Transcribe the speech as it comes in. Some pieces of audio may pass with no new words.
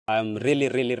I'm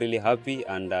really happy,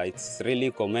 and it's really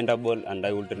commendable, and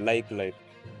I would like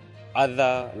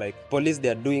other like police,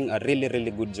 they are doing a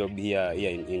really good job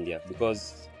here in India, because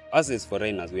us as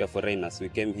foreigners, we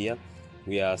came here,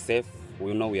 we are safe,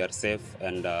 we know we are safe,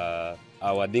 and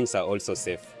our things are also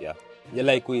safe. Yeah,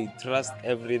 like we trust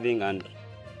everything, and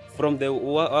from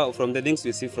the things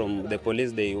we see from the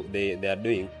police, they are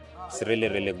doing, it's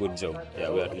really good job.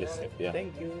 Yeah, we are really safe. Yeah,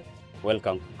 thank you,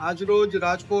 welcome. આજરોજ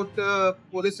Rajkot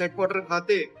police headquarter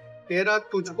ખાતે તેરા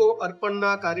તુજકો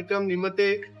અર્પણના કાર્યક્રમ નિમિત્તે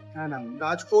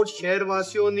રાજકોટ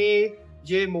શહેરવાસીઓની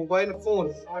જે mobile phone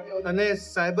અને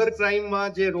cyber ક્રાઇમમાં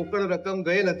જે રોકડ રકમ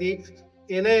ગયેલ હતી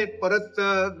એને પરત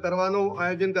કરવાનું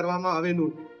આયોજન કરવામાં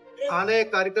આવેલું. આને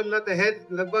કાર્યક્રમના તહેત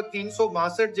લગભગ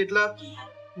 362 જેટલા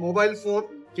મોબાઈલ ફોન,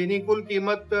 જેની કુલ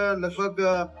કિંમત લગભગ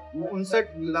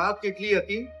 59 લાખ જેટલી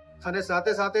હતી, અને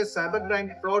સાથે સાથે સાયબર ક્રાઇમ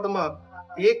ફ્રોડમાં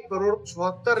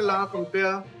 1,74,00,000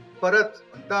 રૂપિયા પરત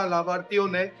બધા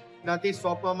લાભાર્થીઓને ત્યાંથી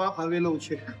સોંપવામાં આવેલું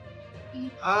છે.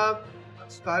 આ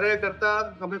કાર્ય કરતા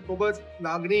અમે ખૂબ જ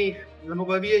લાગણી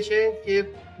અનુભવીએ છીએ કે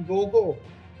લોકો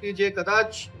કે જે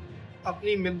કદાચ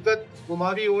આપણી મિલકત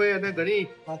ગુમાવી હોય અને ઘણી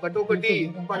કટોકટી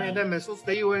પણ એને મહેસૂસ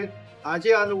થઈ હોય,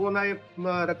 આજે આ લોકોના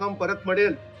રકમ પરત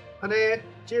મળેલ. અને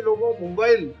જે લોકો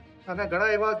મોબાઈલ, અને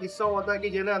ઘણા એવા કિસ્સાઓ હતા કે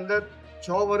જેના અંદર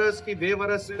 6 વર્ષ કે 2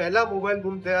 વર્ષ પહેલા મોબાઈલ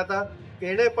ગુમ થયા હતા,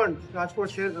 એને પણ રાજકોટ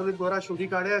શહેર પોલીસ દ્વારા શોધી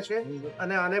કાઢ્યા છે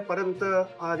અને આને પરત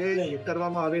આજે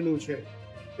કરવામાં આવેલું છે.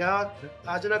 ત્યાં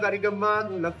આજના કાર્યક્રમમાં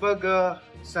લગભગ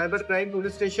સાયબર ક્રાઇમ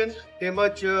પોલીસ સ્ટેશન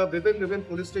તેમજ વિભિન્ન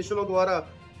પોલીસ સ્ટેશનો દ્વારા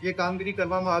જે કામગીરી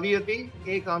કરવામાં આવી હતી,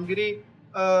 એ કામગીરી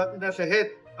ના તહેત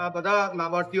આ બધા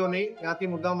લાભાર્થીઓને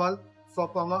ત્યાંથી મુદ્દામાલ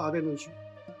સોંપવામાં આવેલું છે.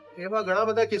 એવા ઘણા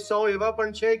બધા કિસ્સાઓ એવા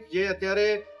પણ છે જે અત્યારે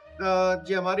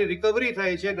જે અમારી રિકવરી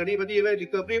થઈ છે, ઘણી બધી એવી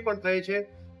રિકવરી પણ થઈ છે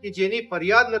કે જેની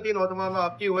ફરિયાદ નથી નોંધવામાં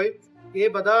આવતી હોય, એ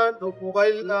બધા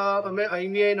મોબાઈલ અમે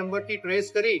IMEI નંબરથી ટ્રેસ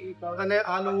કરી અને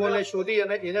આ લોકોને શોધી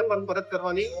અને એને પણ પરત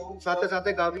કરવાની સાથે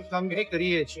સાથે કામગીરી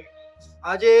કરીએ છીએ.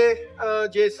 આજે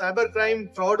જે સાયબર ક્રાઇમ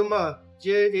ફ્રોડમાં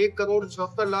જે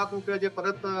 1,74,00,000 રૂપિયા જે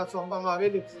પરત સોંપવામાં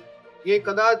આવેલી, એ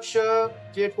કદાચ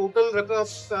જે ટોટલ રકમ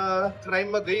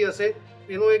ક્રાઇમમાં ગઈ હશે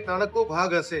એનો એક નાનકડો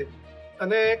ભાગ હશે.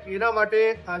 અને એના માટે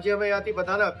આજે અમે ત્યાંથી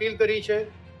બધાને અપીલ કરી છે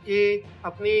કે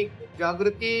આપણી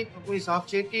જાગૃતિ, આપણી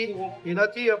સાવચેતી,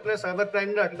 એનાથી આપણે સાયબર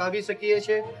ક્રાઇમને અટકાવી શકીએ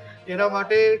છીએ. એના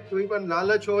માટે કોઈ પણ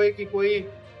લાલચ હોય કે કોઈ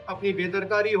આપણી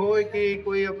બેદરકારી હોય કે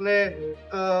કોઈ આપણે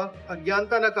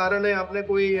અજ્ઞાનતાના કારણે આપણે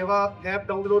કોઈ એવા એપ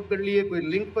ડાઉનલોડ કરી લઈએ, કોઈ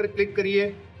લિંક પર ક્લિક કરીએ,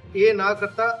 એ ના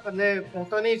કરતા અને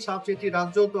પોતાની સાવચેતી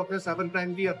રાખજો તો આપણે સાયબર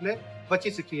ક્રાઇમથી આપણે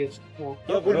બચી શકીએ છીએ.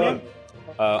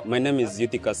 My name is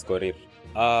Yutikas Korir.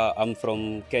 I'm from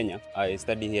Kenya. I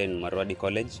study here in Marwadi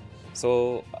College. So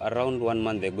around 1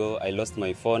 month ago, I lost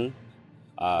my phone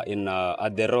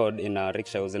at the road in a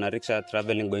rickshaw. I was in a rickshaw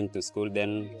traveling, going to school.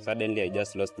 Then suddenly I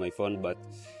just lost my phone. But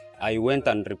I went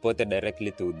and reported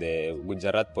directly to the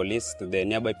Gujarat police, to the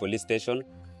nearby police station.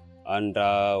 And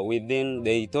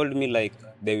they told me like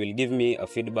they will give me a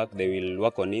feedback, they will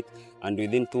work on it. And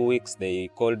within 2 weeks, they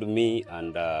called me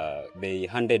and they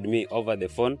handed me over the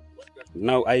phone.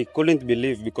 Now I couldn't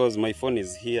believe, because my phone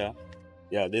is here.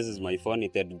 Yeah, this is my phone.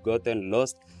 It had gotten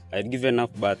lost. I had given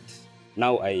up, but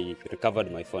now I recovered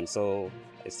my phone. So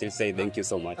I still say thank you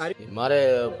so much. મારે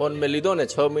phone મેં લીધો ને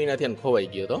 6 મહિનાથી ખોવાઈ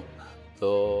ગયો હતો, તો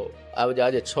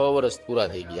આજે 6 વર્ષ પૂરા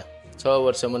થઈ ગયા. 6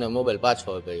 વર્ષે મને મોબાઈલ પાછો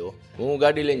આપ્યો. હું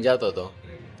ગાડી લઈને જતો હતો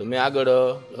તો મેં આગળ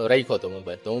રાખ્યો હતો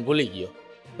મોબાઈલ, તો હું ભૂલી ગયો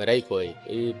રાખ્યો.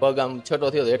 એ પગ આમ છટો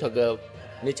થયો તો હેઠળ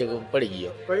નીચે પડી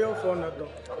ગયો. કયો ફોન હતો?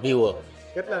 વિવો.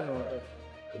 કેટલાનો હતો?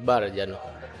 12,000નો.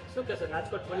 શું કહેશો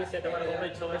રાજકોટ પોલીસે તમારો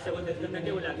મોબાઈલ 6 વર્ષે બંધ તમને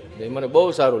કેવું લાગ્યું? મને બહુ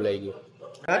સારું લાગ્યું.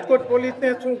 રાજકોટ પોલીસને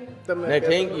શું તમે? નહીં,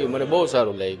 થેન્ક યુ, મને બહુ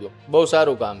સારું લાગ્યું. બહુ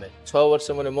સારું કામ છે. 6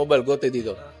 વર્ષે મને મોબાઈલ ગોતી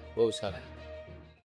દીધો, બહુ સારું.